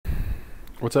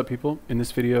What's up, people? In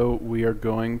this video we are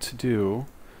going to do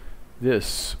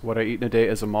this, what I eat in a day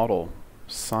as a model,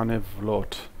 Sanne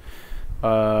Vloet.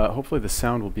 Hopefully the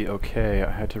sound will be okay.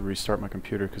 I had to restart my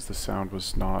computer because the sound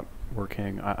was not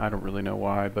working. I don't really know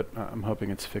why, but I'm hoping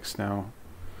it's fixed now.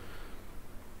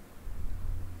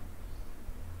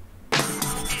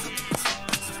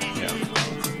 Yeah.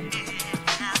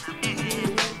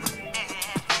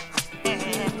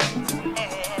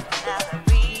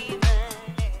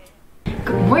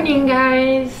 Good morning,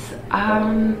 guys.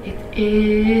 It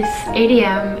is 8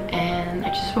 a.m. and I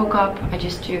just woke up. I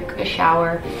just took a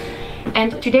shower,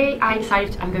 and today I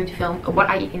decided I'm going to film what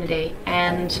I eat in a day.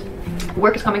 And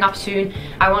work is coming up soon.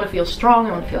 I want to feel strong,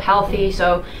 I want to feel healthy,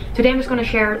 so today I'm just going to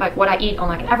share like what I eat on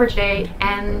like an average day.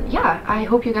 And yeah, I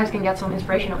hope you guys can get some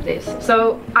inspiration of this.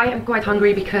 So I am quite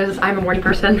hungry because I'm a morning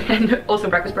person and also a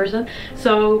breakfast person.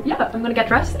 So yeah, I'm gonna get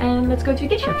dressed and let's go to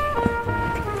the kitchen.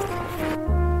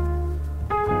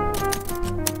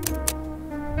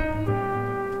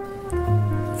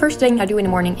 First thing I do in the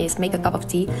morning is make a cup of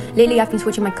tea. Lately I've been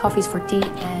switching my coffees for tea,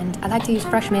 and I like to use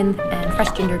fresh mint and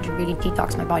fresh ginger to really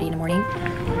detox my body in the morning.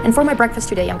 And for my breakfast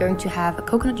today I'm going to have a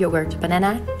coconut yogurt,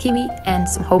 banana, kiwi and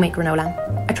some homemade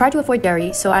granola. I try to avoid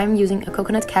dairy, so I'm using a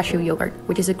coconut cashew yogurt,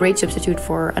 which is a great substitute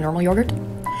for a normal yogurt.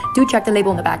 Do check the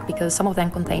label on the back because some of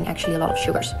them contain actually a lot of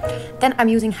sugars. Then I'm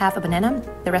using half a banana,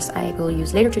 the rest I will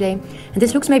use later today. And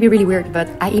this looks maybe really weird, but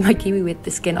I eat my kiwi with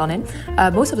the skin on it.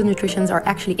 Most of the nutrients are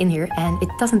actually in here and it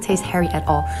doesn't taste hairy at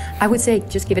all. I would say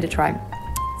just give it a try.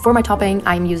 For my topping,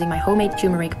 I'm using my homemade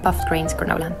turmeric puffed grains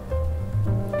granola.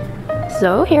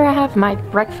 So here I have my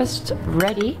breakfast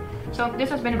ready. So this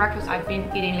has been a breakfast I've been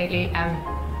eating lately, and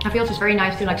I feel it's very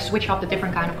nice to like switch up the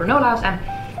different kind of granolas, and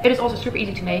it is also super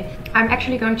easy to make. I'm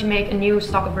actually going to make a new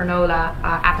stock of granola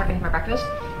after I finish my breakfast,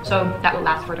 so that will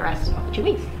last for the rest of the 2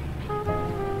 weeks.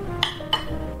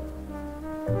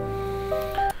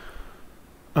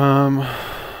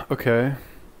 Okay.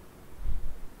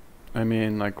 I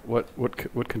mean, like,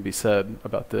 what can be said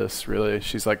about this, really?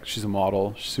 She's a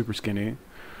model, she's super skinny,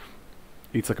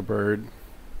 eats like a bird,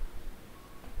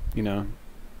 you know,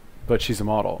 but she's a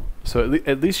model. So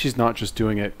at least she's not just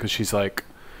doing it because she's like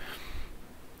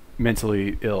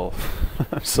mentally ill.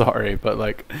 I'm sorry, but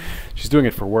like she's doing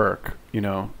it for work, you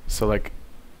know, so like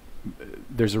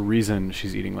there's a reason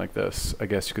she's eating like this, I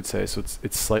guess you could say. So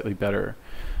it's slightly better.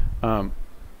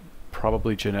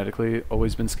 Probably genetically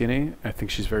always been skinny. I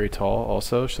think she's very tall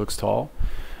also. She looks tall.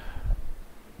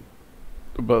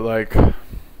 But like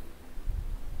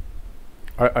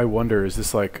I wonder, is this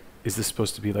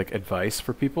supposed to be like advice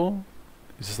for people?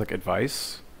 Is this like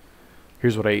advice?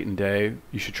 Here's what I eat in a day.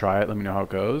 You should try it. Let me know how it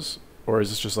goes. Or is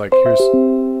this just like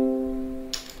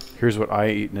here's what I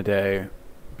eat in a day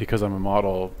because I'm a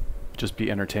model. Just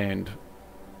be entertained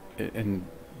and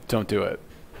don't do it,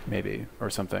 maybe,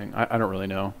 or something. I don't really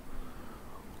know.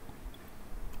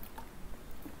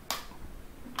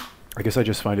 I guess I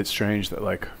just find it strange that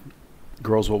like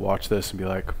girls will watch this and be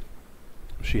like,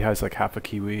 she has like half a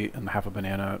kiwi and half a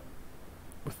banana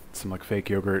with some like fake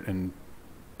yogurt and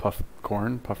puffed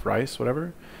corn, puffed rice,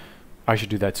 whatever. I should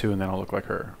do that too, and then I'll look like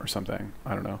her or something.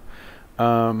 I don't know.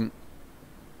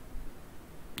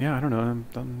 Yeah, I don't know.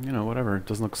 You know, whatever. It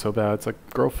doesn't look so bad. It's like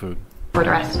girl food. For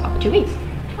the rest of the 2 weeks.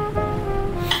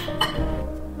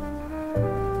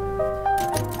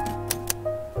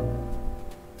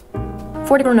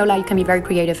 For the granola, you can be very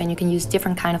creative and you can use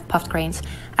different kind of puffed grains.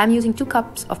 I'm using 2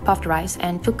 cups of puffed rice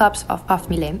and 2 cups of puffed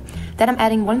millet. Then I'm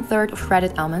adding 1/3 of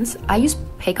shredded almonds. I use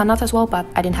pecan nuts as well, but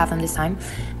I didn't have them this time.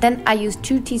 Then I use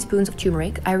 2 teaspoons of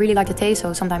turmeric. I really like the taste,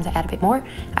 so sometimes I add a bit more.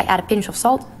 I add a pinch of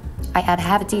salt. I add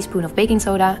half a teaspoon of baking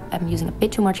soda. I'm using a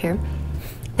bit too much here.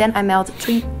 Then I melt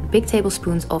 3 big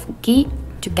tablespoons of ghee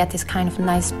to get this kind of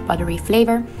nice buttery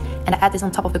flavor. And I add this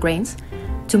on top of the grains.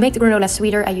 To make the granola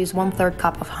sweeter, I use 1/3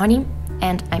 cup of honey.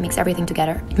 And I mix everything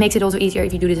together. It makes it also easier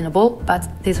if you do this in a bowl, but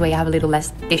this way you have a little less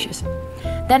dishes.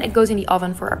 Then it goes in the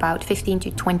oven for about 15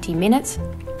 to 20 minutes.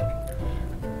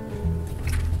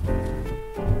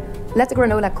 Let the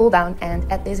granola cool down and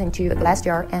add this into a glass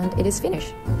jar, and it is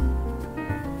finished.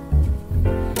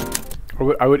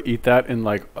 I would eat that in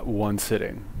like one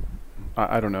sitting.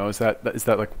 I don't know. Is that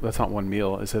like, that's not one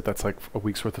meal, is it? That's like a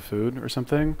week's worth of food or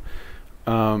something.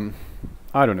 I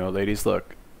don't know, ladies.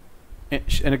 Look.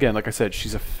 And again, like I said,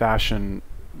 she's a fashion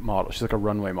model. She's like a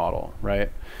runway model, right?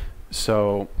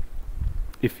 So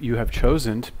if you have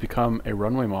chosen to become a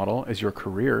runway model as your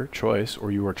career choice, or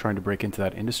you are trying to break into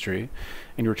that industry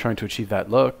and you're trying to achieve that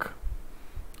look,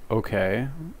 okay,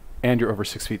 and you're over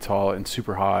 6 feet tall and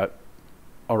super hot,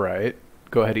 all right,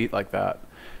 go ahead, eat like that.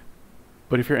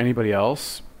 But if you're anybody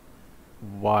else,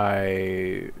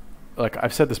 why like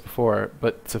I've said this before,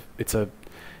 but it's a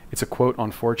quote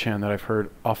on 4chan that I've heard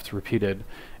oft repeated.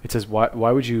 It says,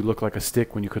 why would you look like a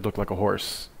stick when you could look like a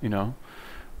horse? You know,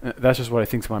 that's just what I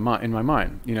think in my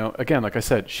mind. You know, again, like I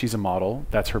said, she's a model.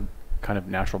 That's her kind of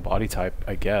natural body type,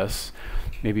 I guess.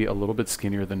 Maybe a little bit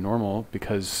skinnier than normal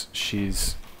because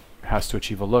has to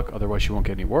achieve a look, otherwise she won't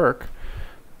get any work.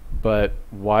 But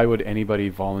why would anybody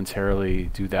voluntarily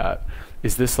do that?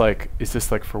 Is this like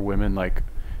for women, like,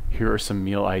 here are some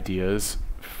meal ideas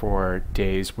for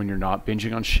days when you're not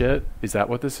binging on shit? Is that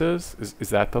what this is? Is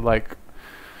that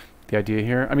the idea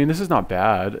here? I mean, this is not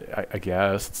bad, I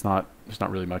guess. There's not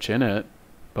really much in it,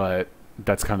 but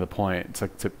that's kind of the point. It's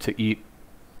like to eat,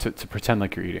 to pretend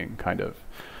like you're eating, kind of.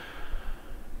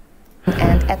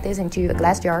 And add this into a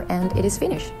glass jar and it is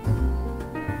finished.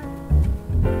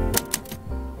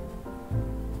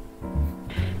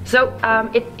 So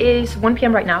it is 1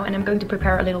 p.m. right now and I'm going to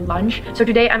prepare a little lunch. So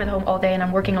today I'm at home all day and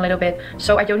I'm working a little bit.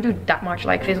 So I don't do that much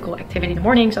like physical activity in the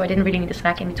morning. So I didn't really need a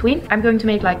snack in between. I'm going to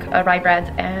make like a rye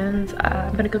bread and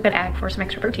I'm going to cook an egg for some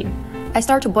extra protein. I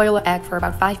start to boil the egg for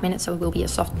about 5 minutes, so it will be a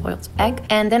soft boiled egg.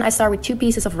 And then I start with 2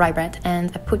 pieces of rye bread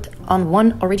and I put on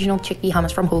 1 original chickpea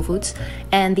hummus from Whole Foods.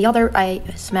 And the other, I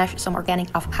smash some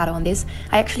organic avocado on this.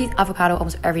 I actually eat avocado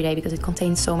almost every day because it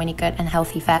contains so many good and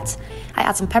healthy fats. I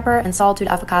add some pepper and salt to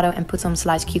the avocado and put some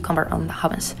sliced cucumber on the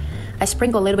hummus. I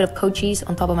sprinkle a little bit of cold cheese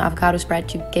on top of my avocado spread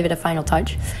to give it a final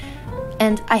touch.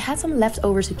 And I had some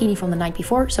leftover zucchini from the night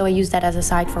before, so I used that as a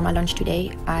side for my lunch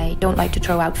today. I don't like to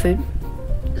throw out food.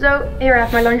 So here I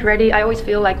have my lunch ready. I always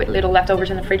feel like with little leftovers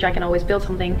in the fridge I can always build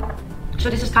something. So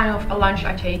this is kind of a lunch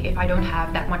I take if I don't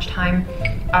have that much time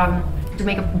to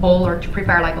make a bowl or to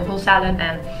prepare like a whole salad.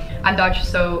 And I'm Dutch,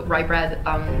 so rye bread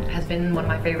has been one of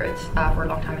my favorites for a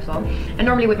long time as well. And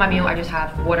normally with my meal I just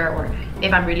have water, or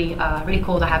if I'm really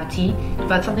cold I have a tea,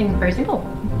 but something very simple.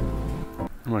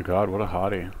 Oh my god, what a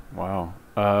hottie. Wow.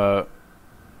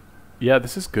 Yeah,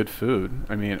 this is good food.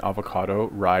 I mean, avocado,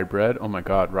 rye bread. Oh my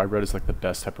god, rye bread is like the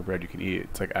best type of bread you can eat.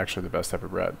 It's like actually the best type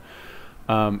of bread.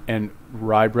 And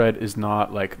rye bread is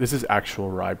not like, this is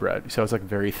actual rye bread. So it's like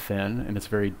very thin and it's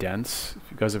very dense.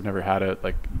 If you guys have never had it,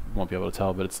 like, you won't be able to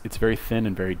tell, but it's very thin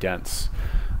and very dense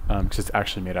because it's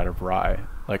actually made out of rye.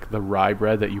 Like the rye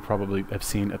bread that you probably have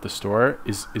seen at the store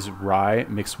is rye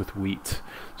mixed with wheat.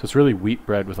 So it's really wheat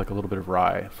bread with like a little bit of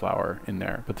rye flour in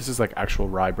there. But this is like actual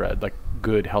rye bread, like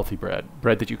good, healthy bread.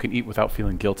 Bread that you can eat without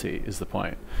feeling guilty is the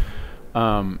point.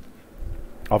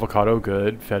 Avocado,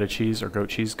 good. Feta cheese or goat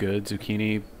cheese, good.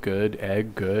 Zucchini, good.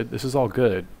 Egg, good. This is all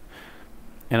good.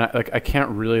 And I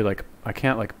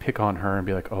can't pick on her and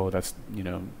be like, oh, that's, you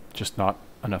know, just not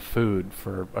enough food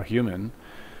for a human,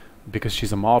 because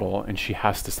she's a model and she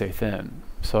has to stay thin.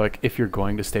 So like, if you're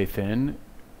going to stay thin,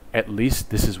 at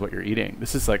least this is what you're eating.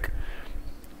 This is like,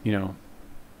 you know,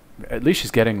 at least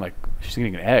she's getting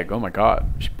an egg. Oh my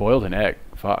god, she boiled an egg.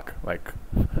 Fuck, like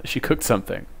she cooked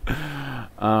something.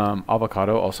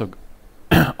 Avocado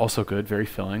also good, very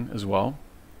filling as well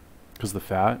because the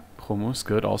fat. Hummus,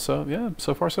 good also. Yeah,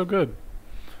 so far so good.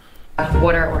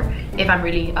 Water, or if I'm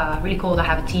really cold I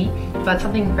have a tea, but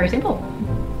something very simple.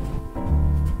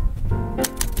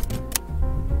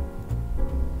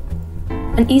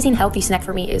 An easy and healthy snack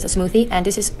for me is a smoothie, and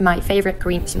this is my favorite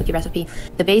green smoothie recipe.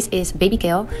 The base is baby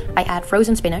kale, I add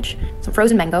frozen spinach, some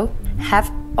frozen mango,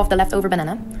 half of the leftover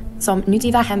banana, some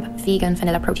Nutiva hemp vegan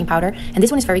vanilla protein powder, and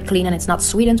this one is very clean and it's not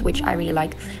sweetened, which I really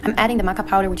like. I'm adding the maca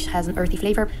powder, which has an earthy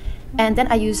flavor, and then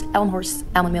I use Elmhorst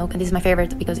almond milk, and this is my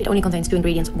favorite because it only contains 2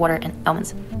 ingredients, water and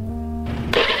almonds.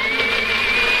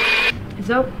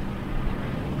 So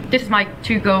this is my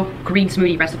to-go green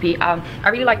smoothie recipe. I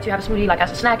really like to have a smoothie like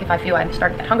as a snack if I feel I'm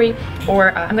starting to get hungry,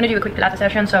 or I'm gonna do a quick Pilates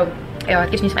session, so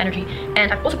it gives me some energy.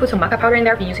 And I've also put some maca powder in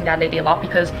there. I've been using that lately a lot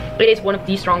because it is one of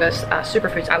the strongest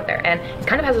superfoods out there, and it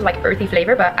kind of has this like earthy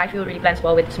flavor, but I feel it really blends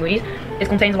well with the smoothies. It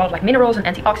contains a lot of like minerals and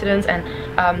antioxidants, and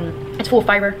it's full of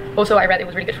fiber. Also, I read it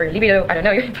was really good for your libido. I don't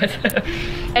know, but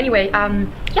anyway,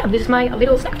 yeah, this is my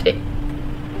little snack today.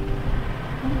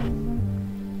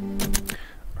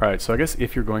 Alright, so I guess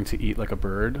if you're going to eat like a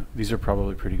bird, these are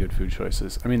probably pretty good food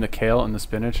choices. I mean, the kale and the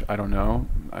spinach, I don't know.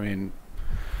 I mean,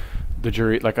 the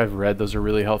jury, like I've read those are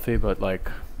really healthy, but like,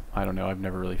 I don't know, I've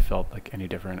never really felt like any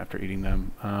different after eating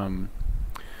them.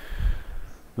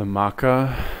 The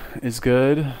maca is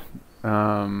good.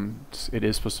 It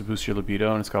is supposed to boost your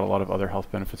libido, and it's got a lot of other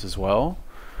health benefits as well.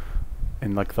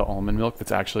 And like the almond milk,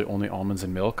 that's actually only almonds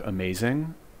and milk,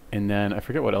 amazing. And then I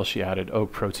forget what else she added. Oh,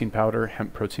 protein powder,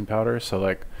 hemp protein powder. So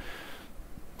like,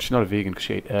 she's not a vegan because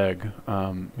she ate egg,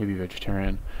 maybe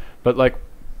vegetarian. But like,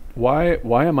 why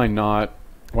am I not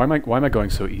why am I going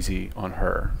so easy on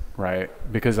her, right?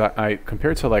 Because I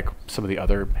compared to like some of the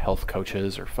other health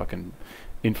coaches or fucking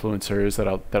influencers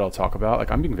that I'll talk about,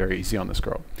 like I'm being very easy on this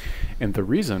girl. And the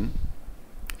reason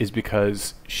is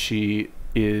because she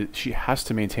has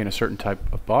to maintain a certain type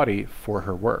of body for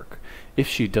her work. If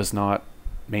she does not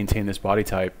maintain this body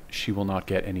type, she will not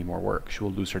get any more work. She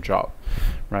will lose her job,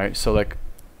 right? So like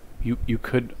you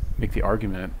could make the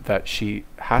argument that she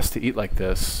has to eat like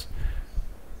this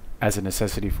as a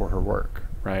necessity for her work,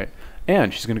 right?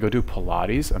 And she's going to go do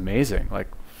Pilates. Amazing. Like,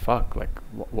 fuck, like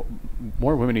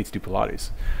more women need to do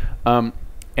Pilates.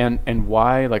 And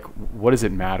why, like, what does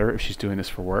it matter if she's doing this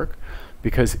for work?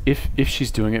 Because if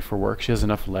she's doing it for work, she has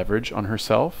enough leverage on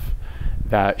herself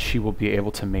that she will be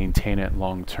able to maintain it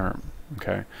long term.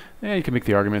 Okay. Yeah, you can make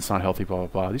the argument it's not healthy, blah, blah,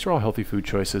 blah. These are all healthy food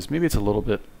choices. Maybe it's a little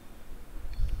bit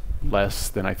less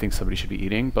than I think somebody should be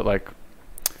eating, but like,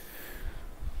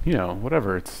 you know,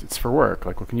 whatever, it's for work.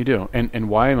 Like, what can you do? And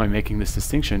why am I making this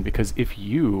distinction? Because if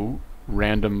you,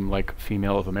 random like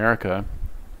female of America,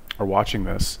 are watching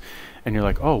this and you're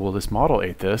like, oh, well, this model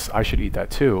ate this, I should eat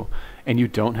that too, and you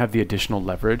don't have the additional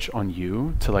leverage on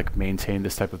you to like maintain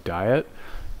this type of diet,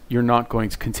 you're not going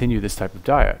to continue this type of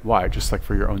diet. Why? Just like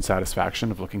for your own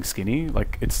satisfaction of looking skinny?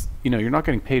 Like, it's, you know, you're not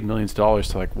getting paid millions of dollars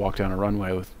to like walk down a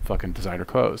runway with fucking designer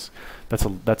clothes.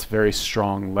 That's very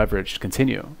strong leverage to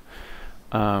continue.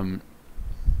 So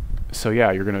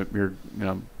yeah, you're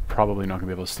probably not gonna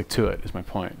be able to stick to it, is my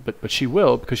point. But she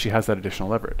will, because she has that additional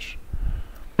leverage.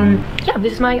 Yeah,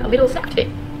 this is my little snack today.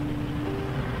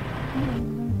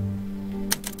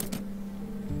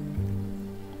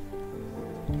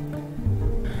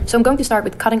 So I'm going to start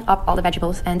with cutting up all the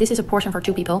vegetables, and this is a portion for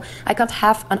 2 people. I cut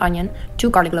half an onion, 2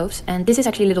 garlic cloves, and this is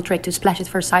actually a little trick to splash it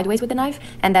first sideways with the knife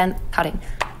and then cutting.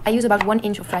 I use about 1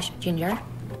 inch of fresh ginger.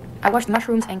 I washed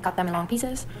mushrooms and cut them in long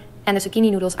pieces, and the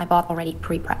zucchini noodles I bought already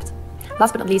pre-prepped.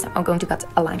 Last but not least, I'm going to cut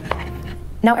a lime.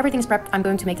 Now everything's prepped, I'm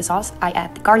going to make the sauce. I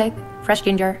add the garlic, fresh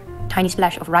ginger, tiny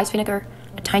splash of rice vinegar,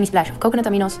 a tiny splash of coconut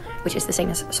aminos, which is the same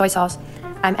as soy sauce.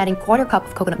 I'm adding 1/4 cup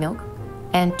of coconut milk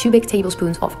and 2 big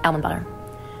tablespoons of almond butter.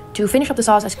 To finish up the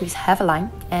sauce, I squeeze half a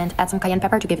lime and add some cayenne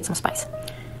pepper to give it some spice.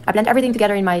 I blend everything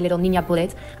together in my little Ninja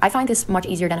bullet. I find this much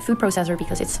easier than a food processor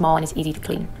because it's small and it's easy to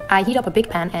clean. I heat up a big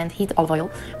pan and heat the olive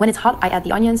oil. When it's hot, I add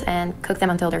the onions and cook them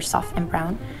until they're soft and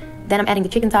brown. Then I'm adding the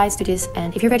chicken thighs to this,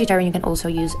 and if you're vegetarian, you can also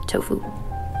use tofu.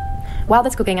 While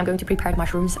that's cooking, I'm going to prepare the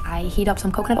mushrooms. I heat up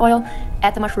some coconut oil,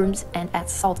 add the mushrooms, and add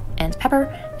salt and pepper,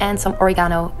 and some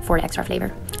oregano for the extra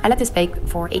flavor. I let this bake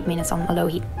for 8 minutes on a low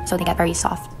heat, so they get very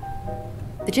soft.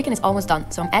 The chicken is almost done,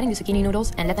 so I'm adding the zucchini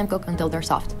noodles and let them cook until they're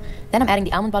soft. Then I'm adding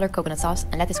the almond butter coconut sauce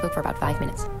and let this cook for about 5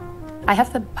 minutes. I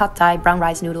have the pad thai brown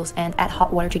rice noodles and add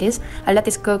hot water to this. I let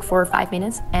this cook for 5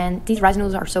 minutes, and these rice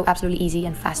noodles are so absolutely easy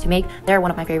and fast to make. They're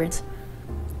one of my favorites.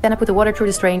 Then I put the water through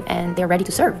the strain and they're ready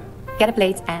to serve. Get a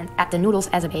plate and add the noodles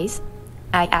as a base.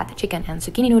 I add the chicken and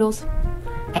zucchini noodles.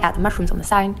 I add the mushrooms on the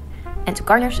side. And to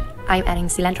garnish, I'm adding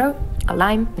cilantro, a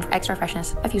lime, and for extra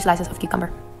freshness, a few slices of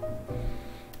cucumber.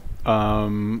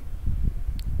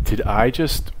 Did I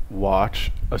just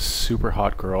watch a super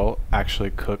hot girl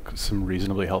actually cook some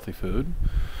reasonably healthy food?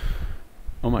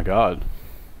 Oh my god.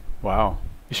 Wow.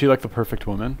 Is she like the perfect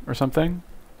woman or something?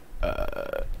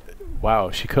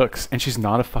 Wow, she cooks and she's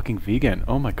not a fucking vegan.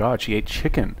 Oh my god, she ate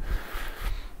chicken.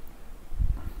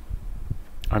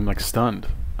 I'm like stunned.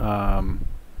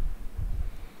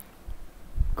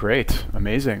 Great,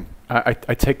 amazing. I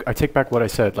take back what I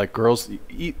said. Like, girls,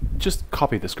 eat. Just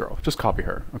copy this girl. Just copy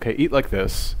her. Okay, eat like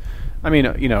this. I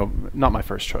mean, you know, not my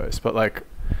first choice, but like,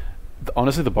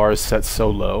 honestly, the bar is set so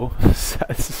low.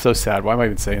 It's so sad. Why am I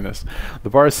even saying this? The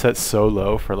bar is set so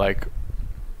low for like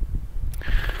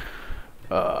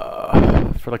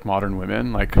modern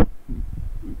women. Like,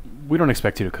 we don't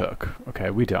expect you to cook. Okay,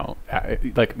 we don't.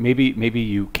 Like, maybe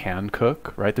you can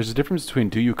cook, right? There's a difference between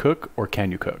do you cook or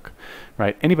can you cook,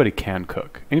 right? Anybody can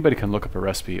cook. Anybody can look up a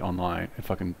recipe online and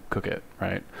fucking cook it,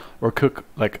 right? Or cook,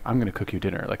 like, I'm gonna cook you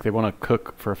dinner. Like, they want to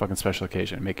cook for a fucking special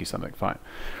occasion, make you something, fine.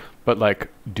 But like,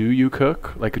 do you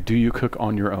cook? Like, do you cook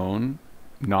on your own,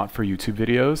 not for YouTube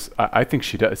videos? I think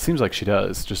she does. It seems like she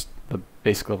does. Just the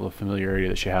basic level of familiarity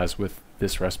that she has with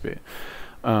this recipe.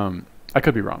 I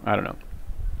could be wrong. I don't know.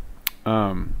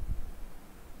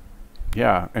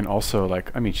 Yeah, and also,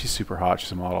 like, I mean, she's super hot.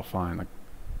 She's a model, fine. Like,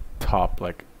 top,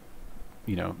 like,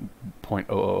 you know,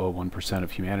 0.0001%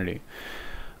 of humanity.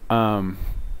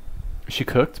 She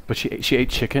cooked, but she ate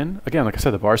chicken. Again, like I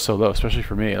said, the bar's so low, especially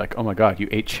for me. Like, oh my god, you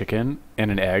ate chicken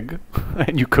and an egg,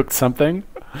 and you cooked something.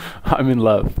 I'm in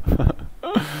love.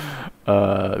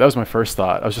 That was my first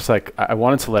thought. I was just like, I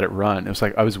wanted to let it run. It was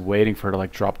like I was waiting for her to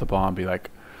like drop the bomb, be like,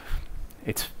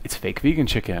 it's fake vegan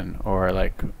chicken, or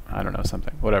like, I don't know,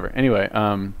 something, whatever. Anyway,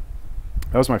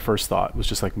 that was my first thought, was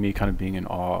just like me kind of being in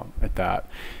awe at that.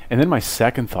 And then my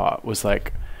second thought was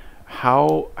like,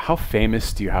 how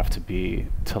famous do you have to be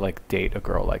to like date a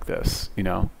girl like this, you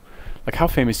know? Like, how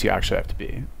famous do you actually have to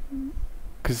be?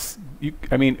 Because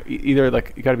I mean, either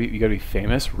like you gotta be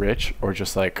famous, rich, or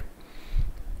just like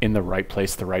in the right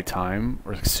place, the right time,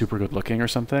 or like super good looking or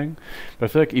something. But I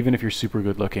feel like even if you're super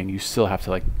good looking, you still have to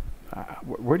like,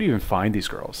 where do you even find these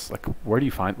girls? Like, where do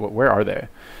you find, where are they?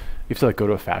 You have to like go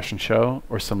to a fashion show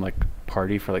or some like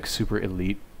party for like super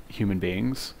elite human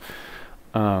beings.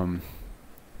 How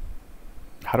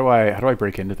do I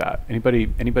break into that?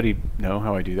 Anybody know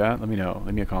how I do that? Let me know.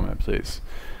 Leave me a comment, please.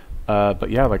 But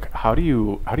yeah, like, how do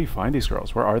you find these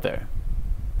girls? Where are they?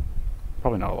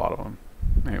 Probably not a lot of them.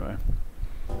 Anyway.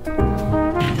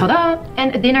 Ta-da!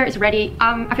 And dinner is ready.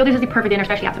 I feel this is the perfect dinner,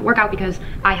 especially after workout, because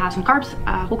I have some carbs,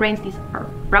 whole grains, these are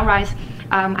brown rice.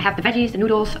 I have the veggies, the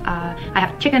noodles, I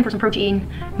have chicken for some protein,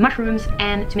 mushrooms,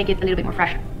 and to make it a little bit more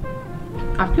fresh.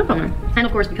 And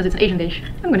of course, because it's an Asian dish,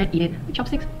 I'm gonna eat it with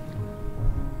chopsticks.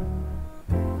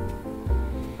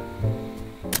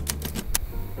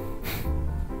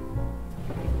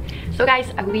 So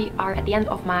guys, we are at the end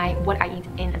of my what I eat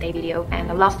in a day video, and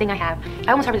the last thing I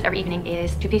almost have this every evening,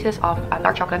 is 2 pieces of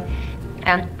dark chocolate.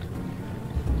 And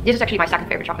this is actually my second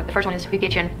favorite chocolate. The first one is Hue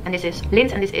Kitchen, and this is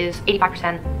Lindt, and this is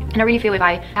 85%. And I really feel if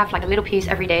I have like a little piece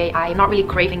every day, I'm not really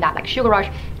craving that like sugar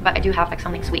rush, but I do have like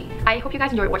something sweet. I hope you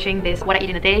guys enjoyed watching this what I eat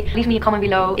in a day. Leave me a comment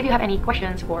below if you have any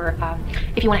questions, or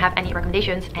if you want to have any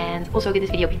recommendations, and also give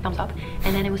this video a big thumbs up,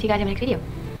 and then I will see you guys in my next video.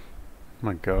 Oh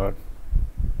my god.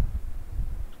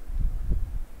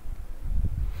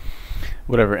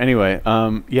 Whatever. Anyway,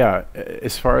 yeah,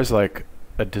 as far as like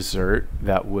a dessert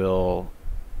that will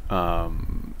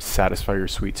satisfy your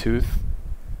sweet tooth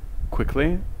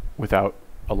quickly without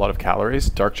a lot of calories,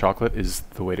 dark chocolate is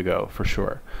the way to go, for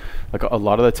sure. Like, a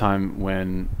lot of the time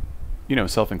when, you know,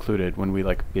 self included, when we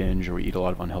like binge or we eat a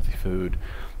lot of unhealthy food,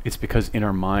 it's because in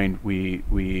our mind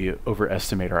we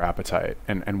overestimate our appetite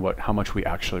and how much we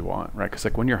actually want, right? Because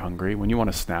like when you're hungry, when you want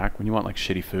a snack, when you want like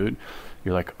shitty food,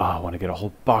 you're like, oh, I want to get a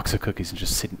whole box of cookies and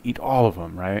just sit and eat all of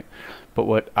them, right? But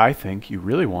what I think you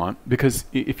really want, because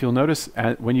if you'll notice,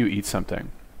 when you eat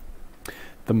something,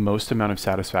 the most amount of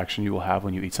satisfaction you will have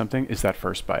when you eat something is that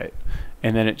first bite,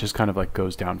 and then it just kind of like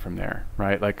goes down from there,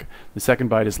 right? Like the second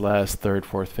bite is less, third,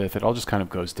 fourth, fifth, it all just kind of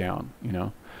goes down, you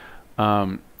know?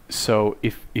 So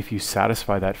if you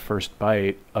satisfy that first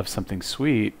bite of something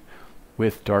sweet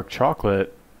with dark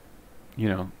chocolate, you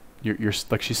know, you're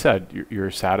like she said,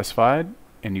 you're satisfied,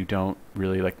 and you don't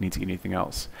really like need to eat anything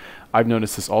else. I've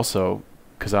noticed this also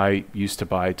because I used to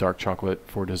buy dark chocolate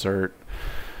for dessert.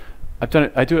 I've done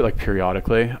it. I do it like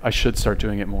periodically. I should start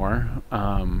doing it more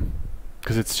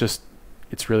because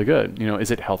it's really good. You know, is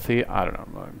it healthy? I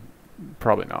don't know.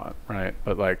 Probably not, right?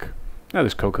 But like, yeah,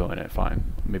 there's cocoa in it. Fine.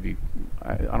 Maybe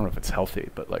I don't know if it's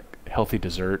healthy, but like healthy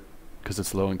dessert, because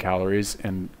it's low in calories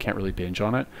and can't really binge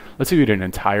on it. Let's say you eat an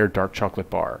entire dark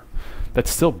chocolate bar. That's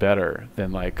still better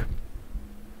than like,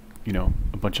 you know,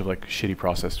 a bunch of like shitty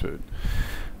processed food.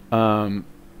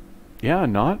 Yeah,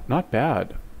 not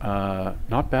bad.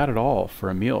 Not bad at all for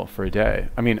a meal, for a day.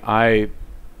 I mean, I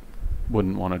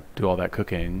wouldn't want to do all that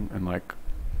cooking, and like,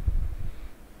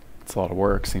 it's a lot of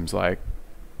work, seems like.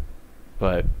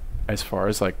 But as far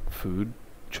as like food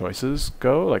choices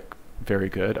go, like, very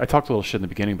good. I talked a little shit in the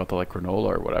beginning about the like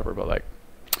granola or whatever, but like,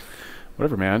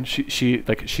 whatever, man. She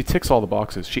ticks all the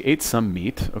boxes. She ate some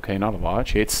meat, okay, not a lot.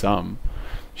 She ate some.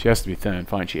 She has to be thin,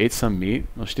 fine. She ate some meat.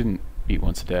 Well, she didn't eat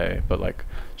once a day, but like,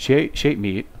 she ate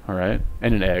meat, all right,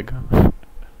 and an egg.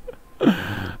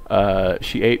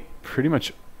 She ate pretty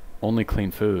much only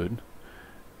clean food,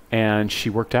 and she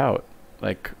worked out.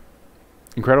 Like,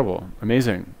 incredible,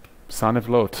 amazing. Sanne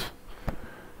Vloet.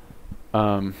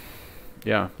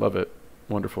 Yeah, love it.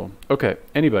 Wonderful. Okay,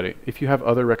 anybody, if you have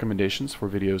other recommendations for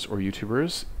videos or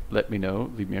YouTubers, let me know.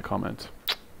 Leave me a comment.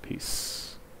 Peace.